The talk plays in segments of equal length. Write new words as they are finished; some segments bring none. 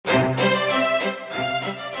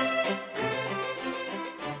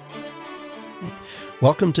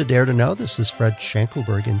Welcome to Dare to Know. This is Fred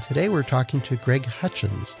Schenkelberg, and today we're talking to Greg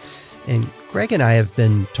Hutchins. And Greg and I have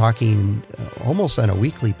been talking almost on a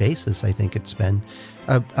weekly basis, I think it's been,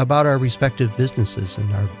 about our respective businesses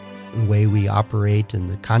and the way we operate and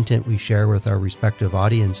the content we share with our respective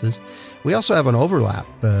audiences. We also have an overlap,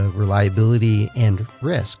 reliability and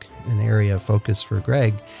risk. An area of focus for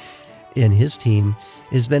Greg and his team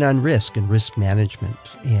has been on risk and risk management.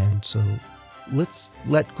 And so let's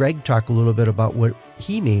let Greg talk a little bit about what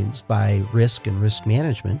he means by risk and risk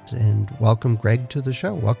management, and welcome Greg to the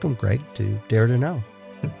show. Welcome, Greg, to Dare to Know.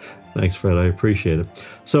 Thanks, Fred. I appreciate it.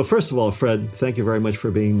 So first of all, Fred, thank you very much for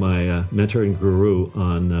being my mentor and guru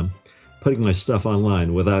on putting my stuff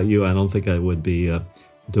online. Without you, I don't think I would be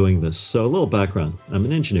doing this. So a little background. I'm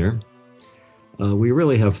an engineer. We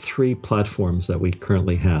really have three platforms that we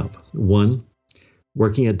currently have. One,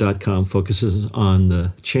 WorkingIt.com focuses on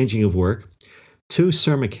the changing of work. Two,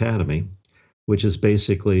 CERM Academy, which is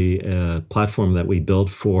basically a platform that we built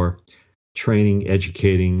for training,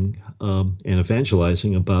 educating, and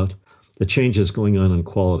evangelizing about the changes going on in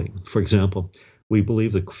quality. For example, we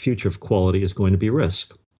believe the future of quality is going to be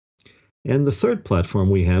risk. And the third platform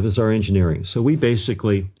we have is our engineering. So we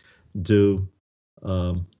basically do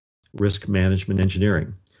risk management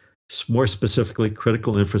engineering, more specifically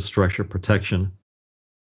critical infrastructure protection,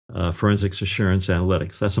 forensics assurance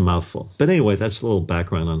analytics. That's a mouthful. But anyway, that's a little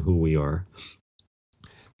background on who we are.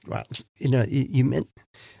 Well, you meant,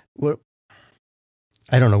 well,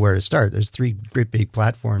 I don't know where to start. There's three great big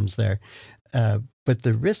platforms there. But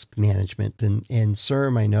the risk management and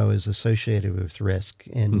CERM, I know, is associated with risk.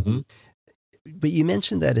 And But you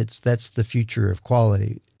mentioned that that's the future of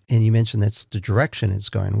quality. And you mentioned that's the direction it's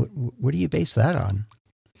going. What do you base that on?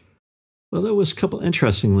 Well,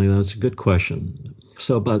 interestingly, that's a good question.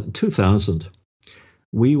 So about 2000,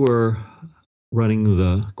 we were running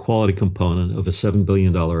the quality component of a $7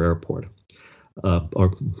 billion airport,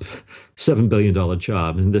 or $7 billion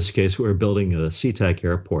job. In this case, we were building a SeaTac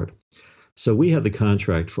airport. So we had the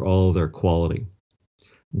contract for all of their quality.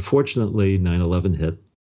 Unfortunately, 9/11 hit,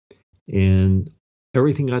 and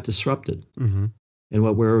everything got disrupted. Mm-hmm. And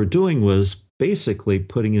what we were doing was basically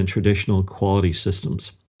putting in traditional quality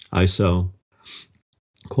systems, ISO,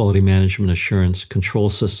 quality management assurance control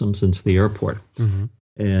systems into the airport. Mm-hmm.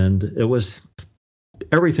 And it was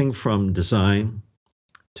everything from design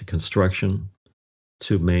to construction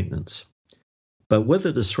to maintenance. But with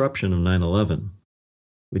the disruption of 9/11,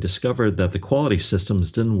 we discovered that the quality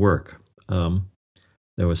systems didn't work.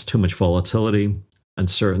 There was too much volatility,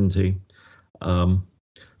 uncertainty.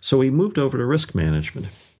 So we moved over to risk management.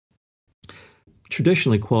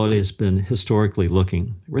 Traditionally, quality has been historically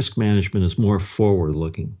looking. Risk management is more forward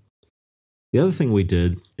looking. The other thing we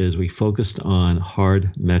did is we focused on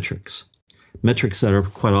hard metrics that are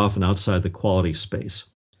quite often outside the quality space.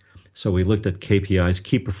 So we looked at KPIs,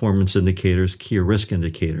 key performance indicators, key risk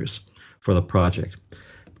indicators for the project.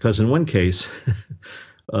 Because in one case,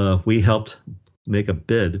 we helped make a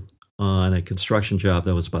bid on a construction job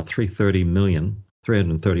that was about $330 million.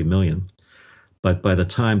 But by the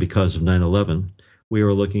time, because of 9/11, we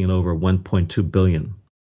were looking at over $1.2 billion.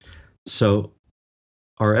 So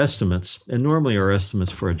our estimates, and normally our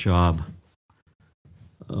estimates for a job,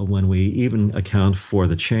 when we even account for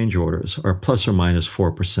the change orders, are plus or minus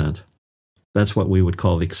 4%. That's what we would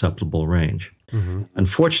call the acceptable range. Mm-hmm.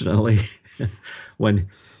 Unfortunately, when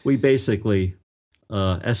we basically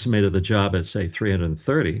estimated the job at, say,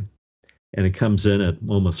 330, and it comes in at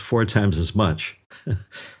almost 4 times as much,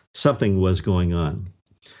 something was going on.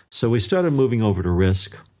 So we started moving over to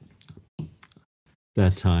risk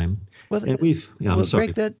that time. Well,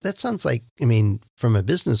 Greg, that sounds like, from a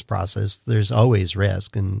business process, there's always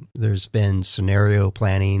risk, and there's been scenario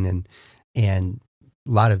planning, and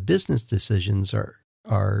a lot of business decisions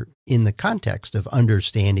are in the context of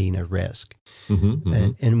understanding a risk. Mm-hmm,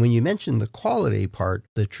 mm-hmm. And when you mention the quality part,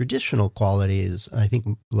 the traditional quality is, I think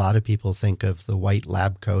a lot of people think of the white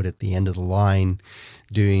lab coat at the end of the line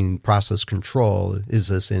doing process control. Is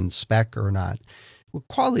this in spec or not? Well,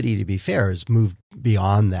 quality, to be fair, has moved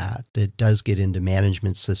beyond that. It does get into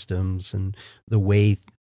management systems and the way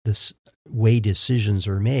decisions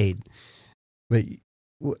are made. But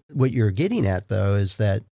what you're getting at, though, is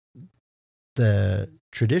that the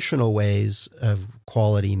traditional ways of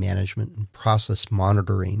quality management and process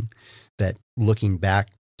monitoring, that looking back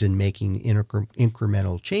and making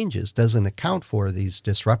incremental changes, doesn't account for these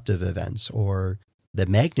disruptive events or the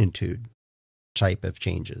magnitude type of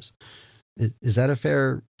changes. Is that a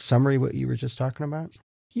fair summary, what you were just talking about?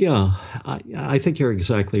 Yeah, I think you're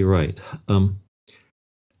exactly right.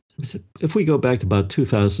 If we go back to about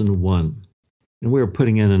 2001, And we were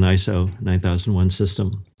putting in an ISO 9001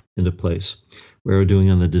 system into place. We were doing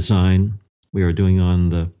on the design, we were doing on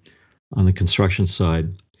the construction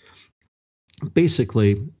side.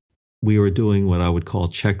 Basically, we were doing what I would call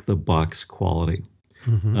check the box quality.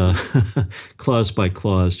 Clause by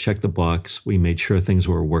clause, check the box. We made sure things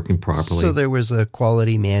were working properly. So there was a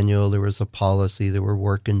quality manual, there was a policy, there were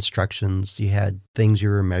work instructions, you had things you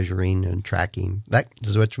were measuring and tracking. That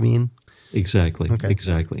is what you mean? Exactly. Okay.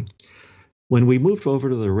 Exactly. When we moved over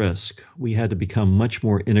to the risk, we had to become much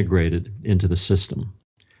more integrated into the system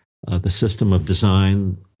of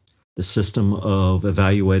design, the system of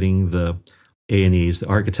evaluating the A&Es, the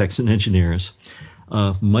architects and engineers.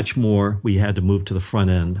 Much more, we had to move to the front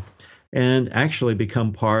end and actually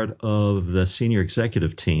become part of the senior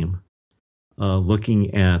executive team,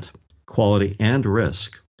 looking at quality and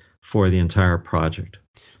risk for the entire project.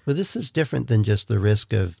 Well, this is different than just the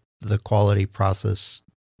risk of the quality process,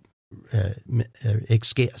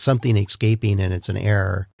 something escaping and it's an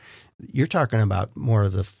error. You're talking about more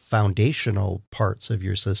of the foundational parts of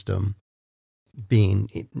your system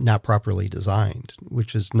being not properly designed,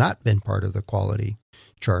 which has not been part of the quality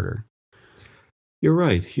charter. You're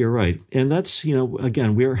right. And that's,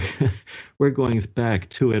 again, we're going back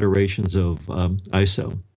 2 iterations of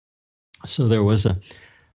ISO. So there was a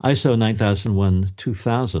ISO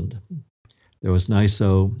 9001-2000. There was an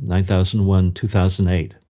ISO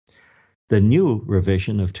 9001-2008. The new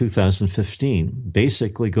revision of 2015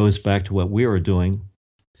 basically goes back to what we were doing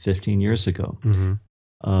 15 years ago. Mm-hmm.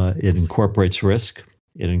 It incorporates risk,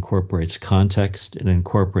 it incorporates context, it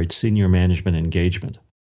incorporates senior management engagement.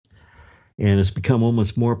 And it's become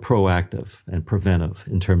almost more proactive and preventive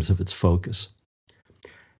in terms of its focus.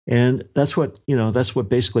 And that's what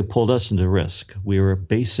basically pulled us into risk. We were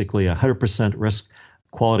basically a 100% risk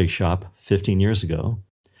quality shop 15 years ago.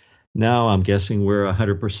 Now I'm guessing we're a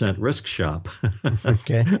 100% risk shop.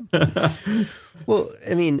 Okay. Well,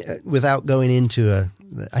 I mean, without going into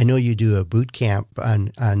I know you do a boot camp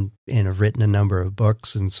on and have written a number of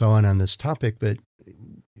books and so on this topic, but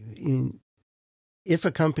if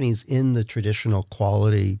a company's in the traditional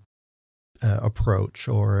quality approach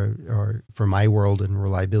or for my world in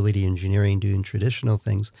reliability engineering doing traditional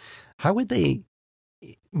things, how would they,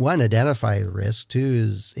 one, identify the risk, two,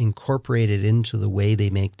 is incorporate it into the way they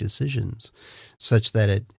make decisions such that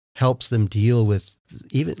it helps them deal with,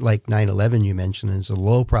 even like 9/11 you mentioned is a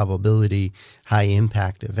low probability, high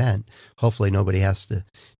impact event. Hopefully nobody has to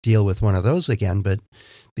deal with one of those again. But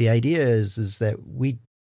the idea is that we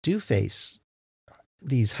do face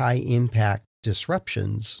these high impact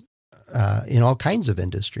disruptions in all kinds of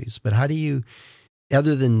industries. But how do you,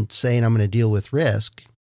 other than saying I'm going to deal with risk,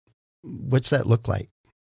 what's that look like?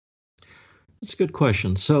 That's a good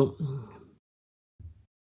question. So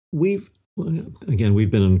we've been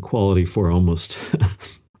in quality for almost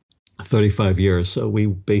 35 years. So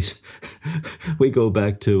we go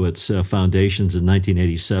back to its foundations in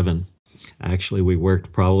 1987. Actually, we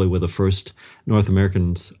worked probably with the first North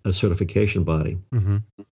American certification body. Mm-hmm.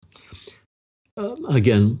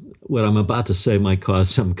 Again, what I'm about to say might cause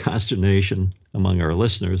some consternation among our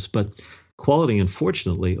listeners, but quality,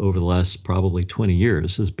 unfortunately, over the last probably 20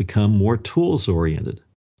 years has become more tools-oriented.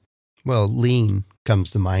 Well, lean comes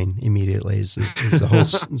to mind immediately. It's a whole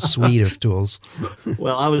suite of tools.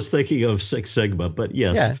 Well, I was thinking of Six Sigma, but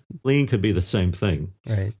yes, lean could be the same thing.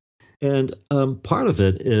 Right. And part of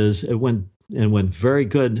it is when very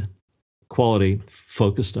good quality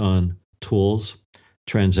focused on tools,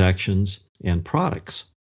 transactions, and products,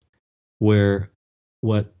 where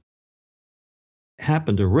what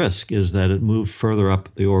happened to risk is that it moved further up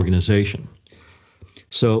the organization.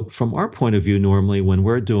 So from our point of view, normally when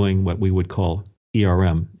we're doing what we would call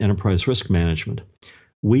ERM, Enterprise Risk Management,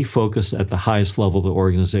 we focus at the highest level of the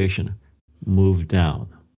organization, move down.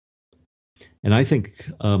 And I think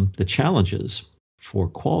the challenges for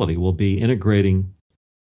quality will be integrating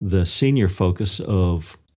the senior focus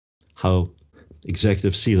of how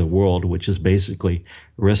executives see the world, which is basically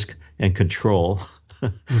risk and control,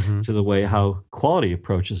 mm-hmm. to the way how quality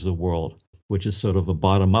approaches the world, which is sort of a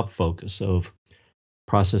bottom-up focus of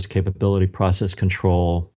process capability, process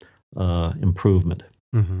control, improvement.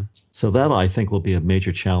 Mm-hmm. So that, I think, will be a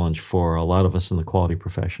major challenge for a lot of us in the quality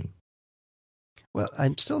profession. Well,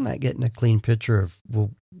 I'm still not getting a clean picture of,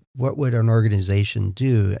 well, what would an organization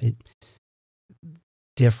do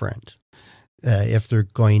different if they're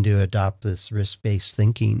going to adopt this risk-based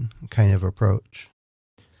thinking kind of approach?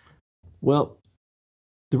 Well,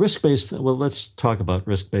 let's talk about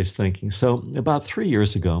risk-based thinking. So about 3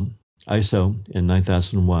 years ago, ISO in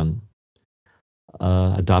 9001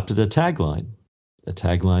 adopted a tagline. The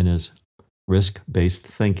tagline is risk-based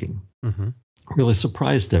thinking. Mm-hmm. really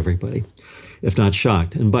surprised everybody, if not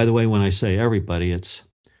shocked. And by the way, when I say everybody, it's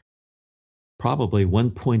probably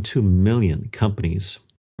 1.2 million companies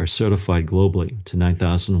are certified globally to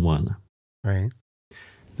 9001. Right.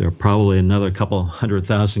 There are probably another couple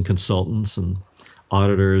 100,000 consultants and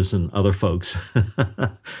auditors and other folks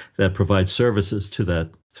that provide services to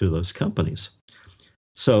those companies.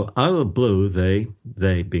 So out of the blue, they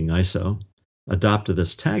being ISO, adopted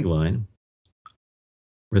this tagline,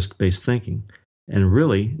 risk-based thinking, and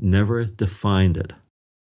really never defined it.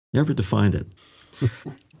 Never defined it.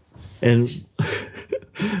 And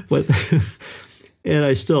what and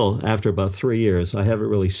I still, after about 3 years, I haven't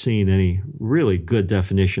really seen any really good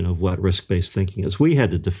definition of what risk-based thinking is. We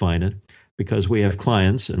had to define it because we have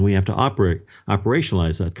clients and we have to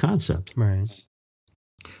operationalize that concept. Right.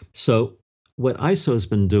 So what ISO has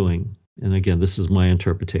been doing, and again, this is my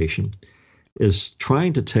interpretation, is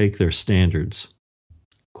trying to take their standards,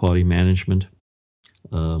 quality management,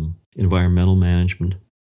 environmental management,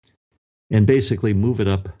 and basically move it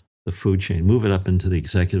up the food chain, move it up into the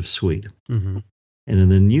executive suite. Mm-hmm. And in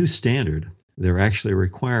the new standard, they're actually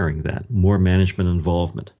requiring that more management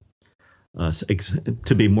involvement.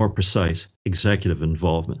 To be more precise, executive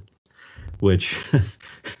involvement, which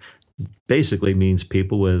basically means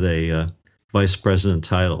people with a vice president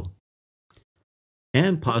title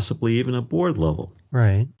and possibly even a board level.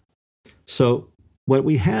 Right. So what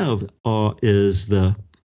we have is the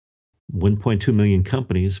 1.2 million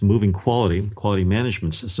companies moving quality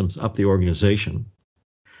management systems up the organization.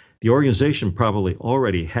 The organization probably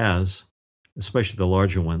already has, especially the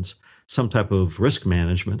larger ones, some type of risk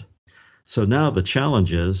management. So now the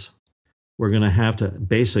challenge is we're going to have to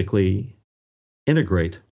basically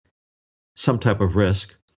integrate some type of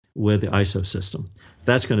risk with the ISO system.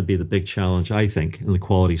 That's going to be the big challenge, I think, in the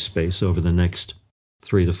quality space over the next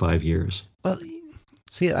 3 to 5 years. Well,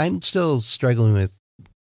 see, I'm still struggling with,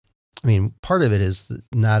 part of it is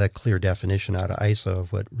not a clear definition out of ISO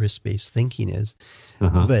of what risk-based thinking is.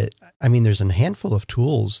 Uh-huh. But, there's a handful of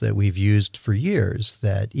tools that we've used for years,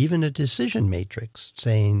 that even a decision matrix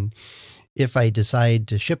saying, if I decide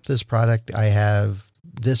to ship this product, I have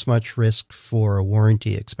this much risk for a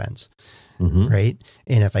warranty expense, Mm-hmm. right?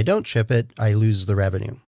 And if I don't ship it, I lose the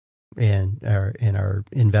revenue, and our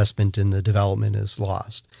investment in the development is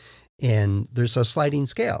lost. And there's a sliding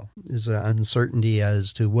scale. There's an uncertainty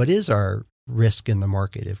as to what is our risk in the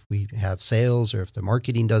market. If we have sales, or if the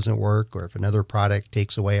marketing doesn't work, or if another product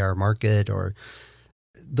takes away our market, or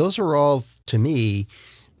those are all, to me,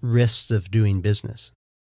 risks of doing business.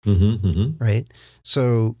 Mm-hmm. Mm-hmm. Right?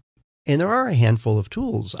 So, and there are a handful of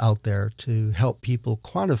tools out there to help people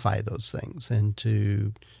quantify those things and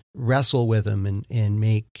to wrestle with them and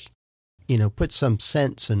make, put some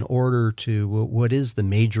sense and order to what is the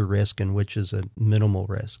major risk and which is a minimal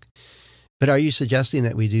risk. But are you suggesting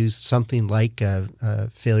that we do something like a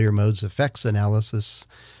failure modes effects analysis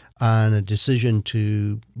on a decision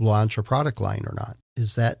to launch a product line or not?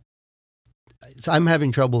 Is that, so I'm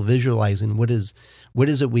having trouble visualizing what is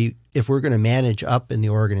it if we're going to manage up in the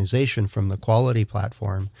organization from the quality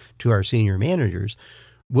platform to our senior managers,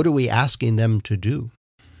 what are we asking them to do?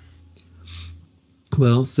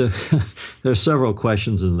 Well, there are several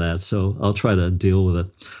questions in that, so I'll try to deal with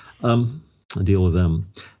it. Deal with them.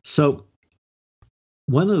 So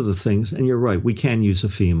one of the things, and you're right, we can use a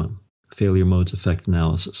FEMA, failure modes effect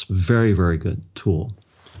analysis. Very, very good tool.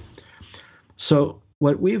 So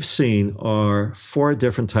what we've seen are 4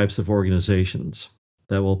 different types of organizations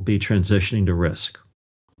that will be transitioning to risk.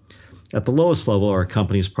 At the lowest level are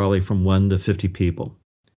companies probably from 1 to 50 people.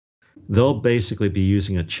 They'll basically be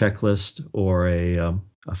using a checklist or a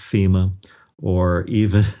FEMA or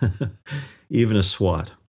even even a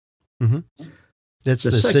SWOT. Mm-hmm. That's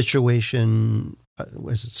the situation.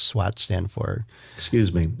 What does SWOT stand for?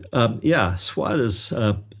 Excuse me. Yeah, SWOT is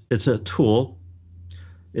it's a tool.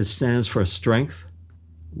 It stands for strength,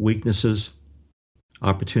 weaknesses,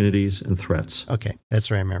 opportunities, and threats. Okay, that's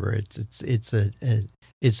what I remember.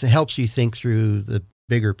 It helps you think through the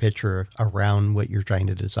bigger picture around what you're trying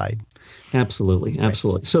to decide. Absolutely. Right.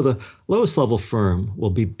 So the lowest level firm will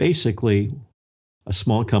be basically a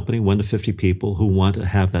small company, 1 to 50 people who want to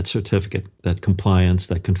have that certificate, that compliance,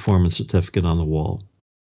 that conformance certificate on the wall.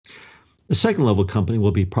 The second level company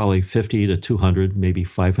will be probably 50 to 200, maybe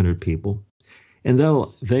 500 people. And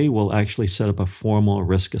they will actually set up a formal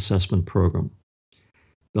risk assessment program.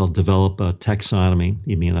 They'll develop a taxonomy,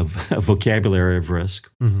 a vocabulary of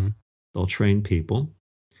risk. Mm-hmm. They'll train people.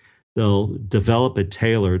 They'll develop a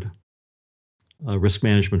tailored risk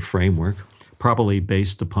management framework, probably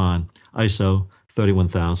based upon ISO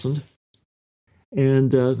 31000.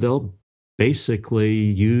 And they'll basically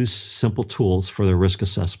use simple tools for their risk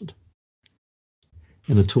assessment.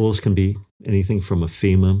 And the tools can be anything from a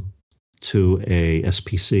FEMA to a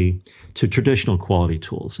SPC to traditional quality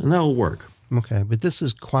tools, and that will work. Okay, but this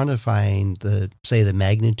is quantifying the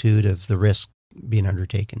magnitude of the risk being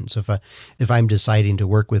undertaken. So if I'm deciding to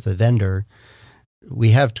work with a vendor,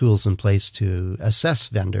 we have tools in place to assess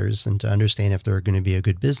vendors and to understand if they're going to be a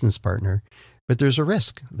good business partner, but there's a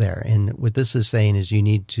risk there. And what this is saying is you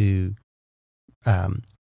need to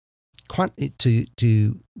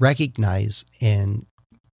to recognize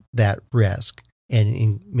that risk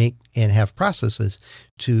and have processes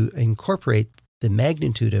to incorporate the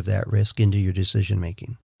magnitude of that risk into your decision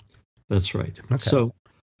making. That's right. Okay. So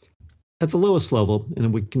at the lowest level,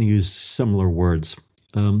 and we can use similar words,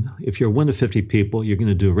 if you're 1 to 50 people, you're going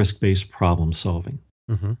to do risk-based problem solving.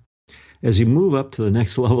 Mm-hmm. As you move up to the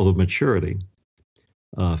next level of maturity,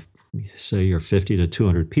 say you're 50 to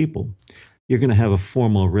 200 people, you're going to have a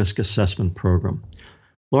formal risk assessment program.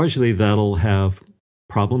 Largely, that'll have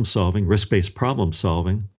problem solving, risk-based problem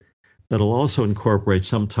solving, that'll also incorporate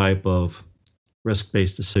some type of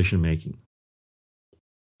risk-based decision making.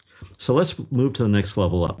 So let's move to the next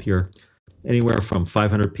level up. You're anywhere from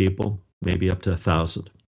 500 people, maybe up to 1,000,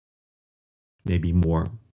 maybe more.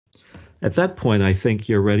 At that point, I think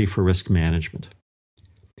you're ready for risk management.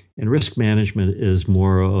 And risk management is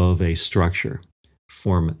more of a structured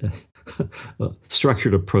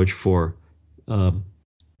approach for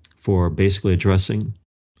basically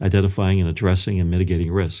identifying and addressing and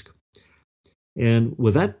mitigating risk. And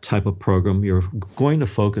with that type of program, you're going to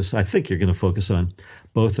focus on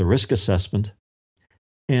both the risk assessment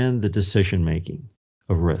and the decision making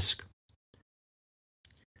of risk.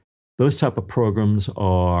 Those type of programs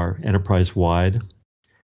are enterprise-wide.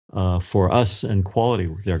 For us in quality,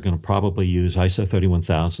 they're going to probably use ISO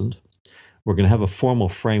 31000. We're going to have a formal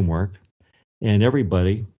framework, and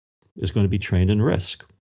everybody is going to be trained in risk.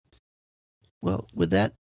 Well, would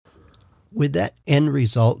that end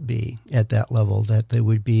result be at that level that there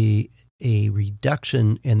would be a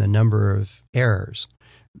reduction in the number of errors,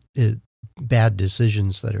 bad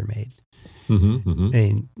decisions that are made? Mm-hmm, mm-hmm. I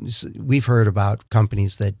mean, we've heard about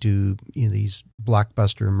companies that do these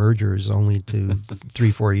blockbuster mergers only to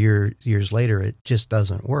 3-4 years later, it just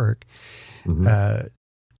doesn't work. Mm-hmm.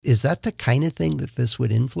 Is that the kind of thing that this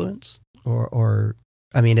would influence? Or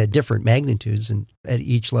I mean, at different magnitudes and at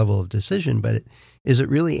each level of decision, but is it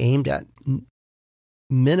really aimed at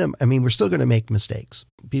minimum? I mean, we're still going to make mistakes.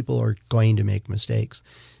 People are going to make mistakes,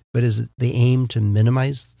 but is it the aim to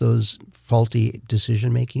minimize those faulty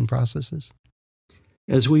decision-making processes?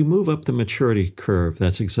 As we move up the maturity curve,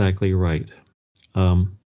 that's exactly right.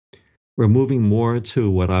 We're moving more to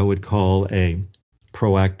what I would call a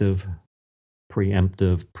proactive,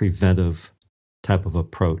 preemptive, preventive type of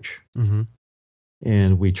approach. Mm-hmm.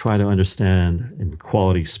 And we try to understand in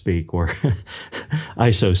quality speak or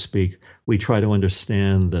ISO speak, we try to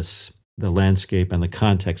understand the landscape and the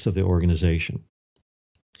context of the organization.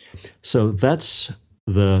 So that's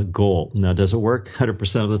the goal. Now, does it work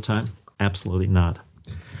 100% of the time? Absolutely not.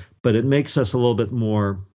 But it makes us a little bit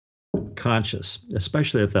more conscious,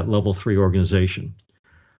 especially at that level 3 organization,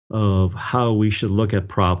 of how we should look at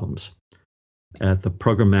problems at the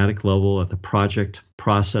programmatic level, at the project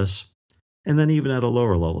process, and then even at a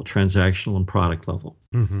lower level, transactional and product level.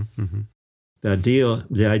 Mm-hmm, mm-hmm.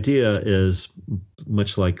 The idea is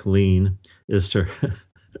much like lean, is to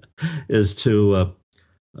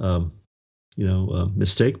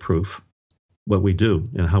mistake proof what we do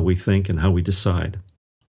and how we think and how we decide.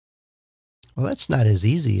 Well, that's not as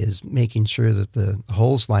easy as making sure that the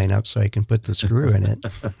holes line up so I can put the screw in it.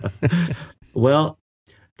 Well,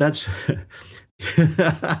 that's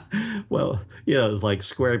it's like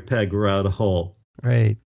square peg, round hole.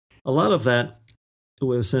 Right. A lot of that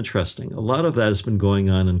was interesting. A lot of that has been going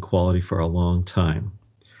on in quality for a long time.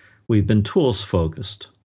 We've been tools focused,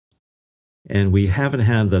 and we haven't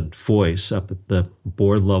had the voice up at the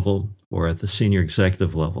board level or at the senior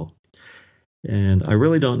executive level. And I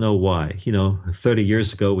really don't know why. 30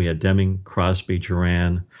 years ago, we had Deming, Crosby,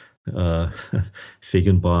 Duran, Feigenbaum.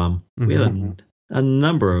 Mm-hmm. We had a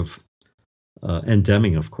number of, and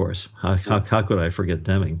Deming, of course. How could I forget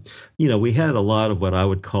Deming? We had a lot of what I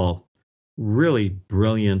would call really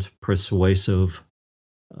brilliant, persuasive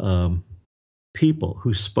people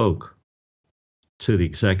who spoke to the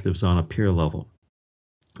executives on a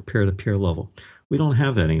peer-to-peer level. We don't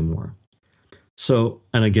have that anymore. So,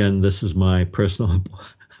 and again, this is my personal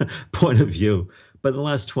point of view, but in the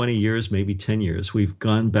last 20 years, maybe 10 years, we've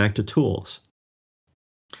gone back to tools.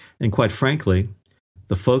 And quite frankly,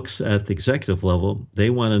 the folks at the executive level, they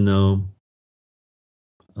want to know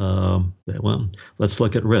Well, let's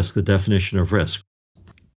look at risk, the definition of risk.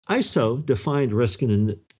 ISO defined risk in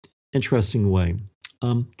an interesting way.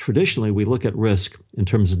 Traditionally, we look at risk in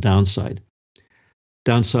terms of downside.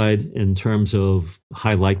 Downside in terms of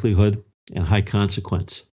high likelihood and high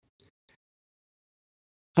consequence.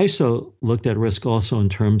 ISO looked at risk also in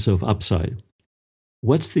terms of upside.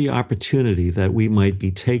 What's the opportunity that we might be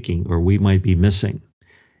taking or we might be missing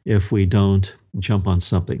if we don't jump on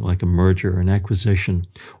something like a merger, an acquisition,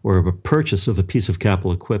 or a purchase of a piece of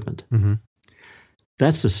capital equipment? Mm-hmm.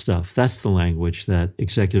 That's the stuff, that's the language that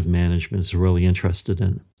executive management is really interested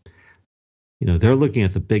in. They're looking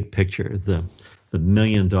at the big picture, the $1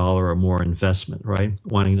 million or more investment, right?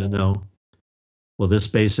 Wanting to know, will this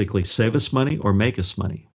basically save us money or make us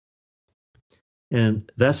money?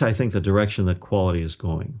 And that's, I think, the direction that quality is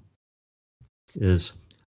going, is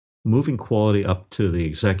moving quality up to the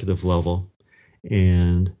executive level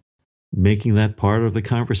and making that part of the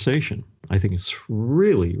conversation. I think it's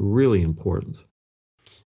really, really important.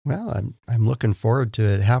 Well, I'm looking forward to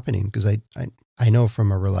it happening, because I know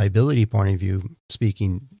from a reliability point of view,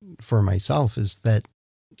 speaking for myself, is that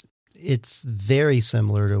it's very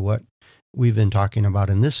similar to what we've been talking about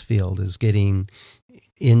in this field, is getting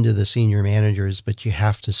into the senior managers, but you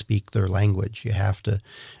have to speak their language. You have to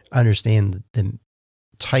understand the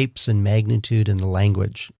types and magnitude and the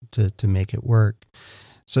language to make it work.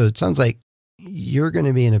 So it sounds like you're going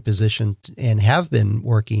to be in a position and have been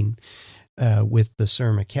working with the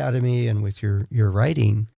CIRM Academy and with your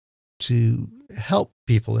writing to help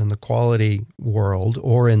people in the quality world,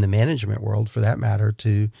 or in the management world for that matter,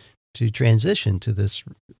 to transition to this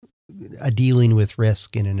dealing with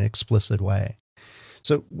risk in an explicit way.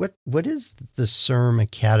 So what is the CIRM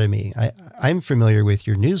Academy? I'm familiar with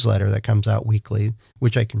your newsletter that comes out weekly,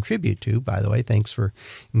 which I contribute to, by the way. Thanks for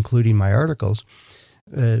including my articles.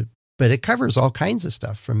 But it covers all kinds of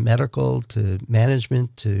stuff, from medical to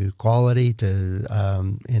management to quality to,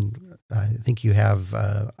 and I think you have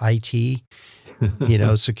IT,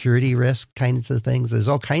 security risk kinds of things. There's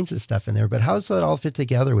all kinds of stuff in there. But how does that all fit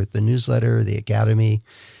together with the newsletter, the academy,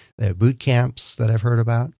 the boot camps that I've heard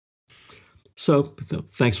about? So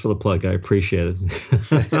thanks for the plug. I appreciate it.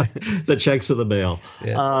 The checks in the mail.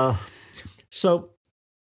 Yeah. So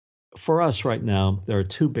for us right now, there are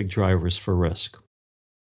two big drivers for risk.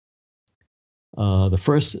 The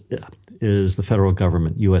first is the federal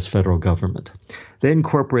government, U.S. federal government. They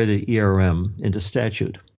incorporated ERM into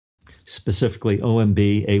statute, specifically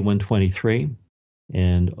OMB A123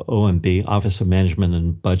 and OMB, Office of Management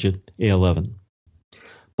and Budget, A11.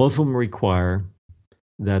 Both of them require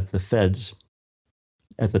that the feds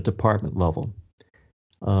at the department level,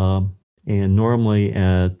 and normally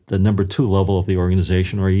at the number 2 level of the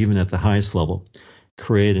organization, or even at the highest level,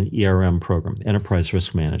 create an ERM program, Enterprise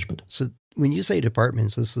Risk Management. So when you say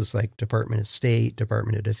departments, this is like Department of State,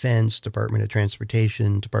 Department of Defense, Department of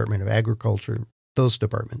Transportation, Department of Agriculture, those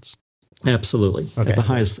departments. Absolutely. Okay. At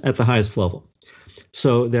the highest level.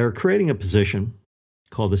 So they're creating a position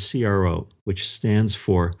called the CRO, which stands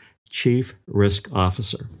for Chief Risk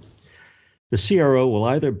Officer. The CRO will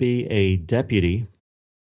either be a deputy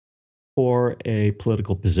or a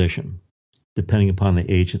political position, depending upon the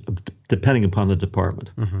agent, depending upon the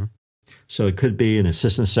department. Mm-hmm. So it could be an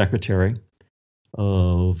assistant secretary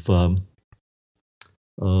of DOD,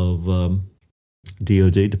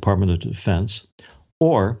 Department of Defense,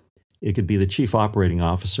 or it could be the chief operating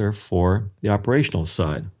officer for the operational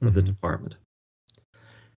side of the department.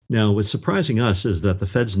 Now, what's surprising us is that the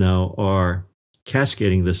feds now are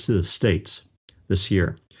cascading this to the states this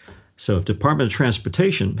year. So if Department of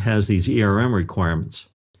Transportation has these ERM requirements,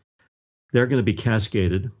 they're going to be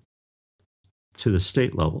cascaded to the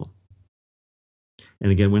state level.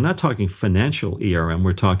 And again, we're not talking financial ERM,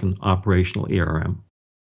 we're talking operational ERM,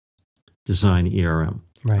 design ERM,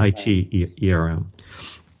 right. IT ERM.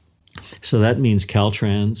 So that means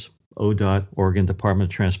Caltrans, ODOT, Oregon Department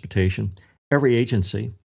of Transportation, every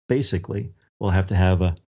agency basically will have to have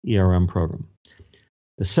a ERM program.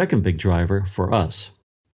 The second big driver for us,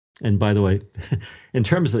 and by the way, in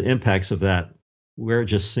terms of the impacts of that, we're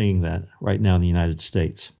just seeing that right now in the United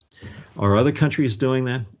States. Are other countries doing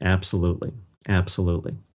that? Absolutely.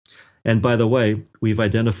 Absolutely. And by the way, we've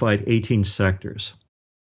identified 18 sectors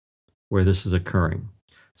where this is occurring.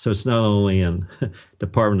 So it's not only in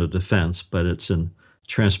Department of Defense, but it's in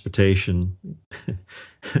transportation,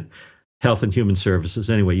 health and human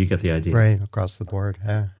services. Anyway, you get the idea. Right, across the board.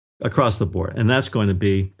 Yeah. Across the board. And that's going to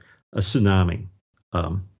be a tsunami.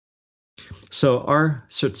 So our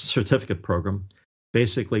certificate program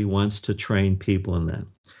basically wants to train people in that.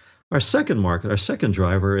 Our second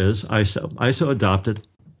driver is ISO. ISO adopted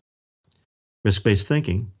risk-based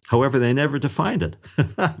thinking. However, they never defined it.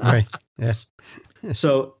 Right. Yeah.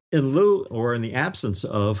 So in lieu or in the absence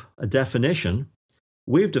of a definition,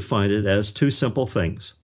 we've defined it as two simple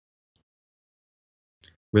things: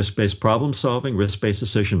 risk-based problem solving, risk-based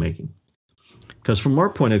decision making. Because from our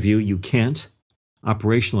point of view, you can't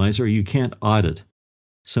operationalize or you can't audit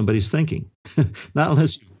somebody's thinking, not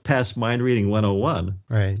unless you pass mind reading 101.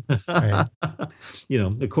 Right. Right.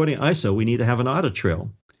 According to ISO, we need to have an audit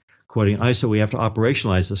trail. According to ISO, we have to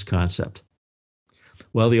operationalize this concept.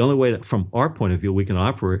 Well, the only way from our point of view, we can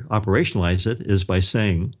operationalize it is by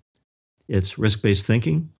saying it's risk-based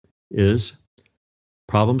thinking is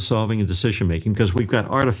problem solving and decision making, because we've got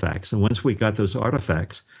artifacts. And once we got those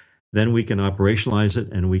artifacts, then we can operationalize it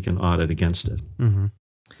and we can audit against it. Mm-hmm.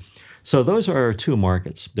 So those are our two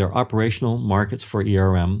markets. They're operational markets for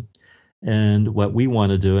ERM. And what we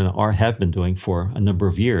want to do and have been doing for a number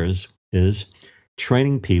of years is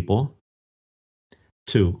training people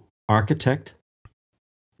to architect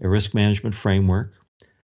a risk management framework,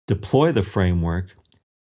 deploy the framework,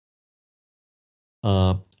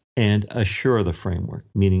 and assure the framework,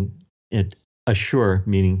 meaning ensure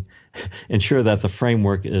that the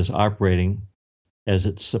framework is operating as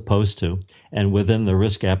it's supposed to and within the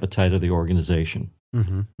risk appetite of the organization.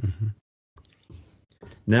 Mm-hmm. Mm-hmm.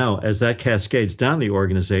 Now, as that cascades down the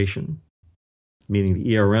organization, meaning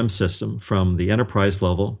the ERM system from the enterprise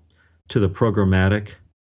level to the programmatic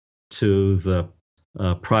to the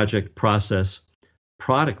project process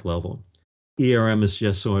product level, ERM is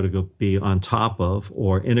just sort of be on top of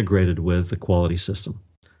or integrated with the quality system.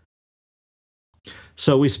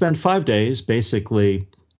 So we spent 5 days basically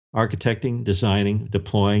architecting, designing,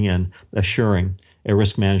 deploying, and assuring a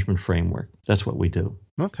risk management framework. That's what we do.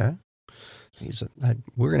 Okay.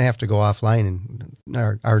 We're going to have to go offline, and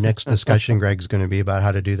our next discussion, Greg's going to be about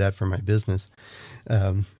how to do that for my business.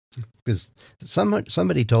 Because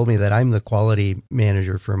somebody told me that I'm the quality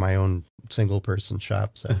manager for my own single person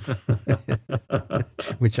shop, so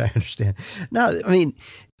which I understand. No, I mean,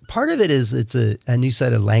 part of it is it's a new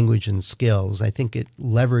set of language and skills. I think it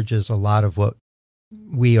leverages a lot of what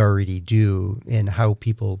we already do and how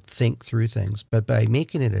people think through things. But by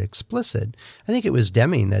making it explicit, I think it was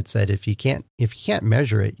Deming that said, if you can't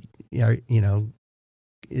measure it,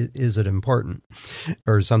 is it important,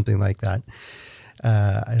 or something like that.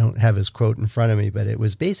 I don't have his quote in front of me, but it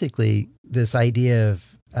was basically this idea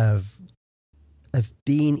of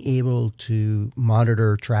being able to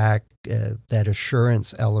monitor, track, that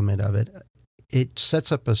assurance element of it. It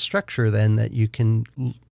sets up a structure then that you can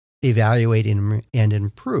evaluate and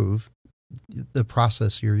improve the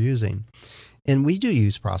process you're using. And we do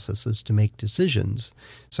use processes to make decisions.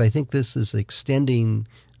 So I think this is extending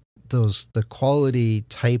the quality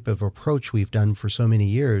type of approach we've done for so many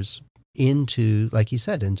years into, like you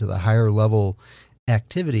said, into the higher level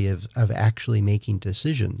activity of actually making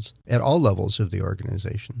decisions at all levels of the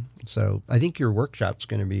organization. So I think your workshop's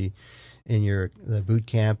going to be, in the boot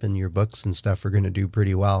camp and your books and stuff are going to do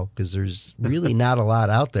pretty well, because there's really not a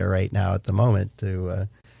lot out there right now at the moment to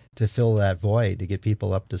fill that void, to get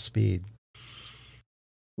people up to speed.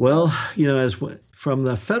 Well, from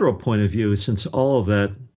the federal point of view, since all of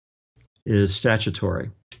that is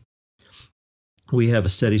statutory, we have a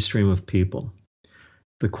steady stream of people.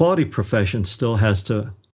 The quality profession still has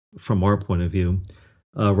to, from our point of view,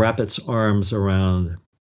 wrap its arms around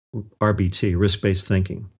RBT, risk-based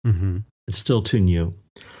thinking. Mm-hmm. It's still too new.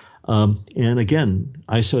 And again,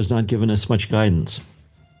 ISO has not given us much guidance.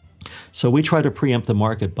 So we try to preempt the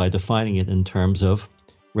market by defining it in terms of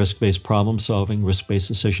risk-based problem solving, risk-based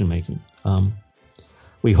decision making.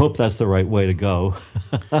 We hope that's the right way to go.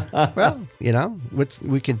 Well,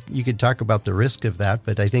 you could talk about the risk of that,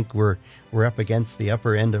 but I think we're up against the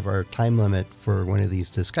upper end of our time limit for one of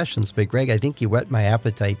these discussions. But Greg, I think you whet my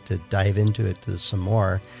appetite to dive into it some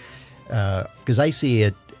more, because I see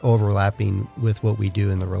it overlapping with what we do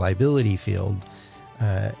in the reliability field.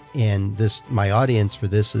 And my audience for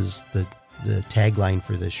this is the tagline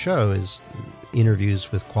for this show is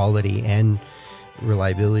interviews with quality and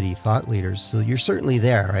reliability thought leaders. So you're certainly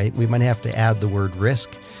there, right? We might have to add the word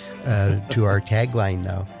risk to our tagline,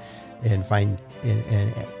 though, and find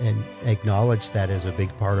and acknowledge that as a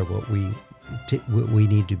big part of what we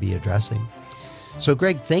need to be addressing. So,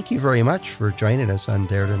 Greg, thank you very much for joining us on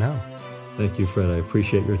Dare to Know. Thank you, Fred. I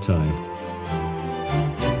appreciate your time.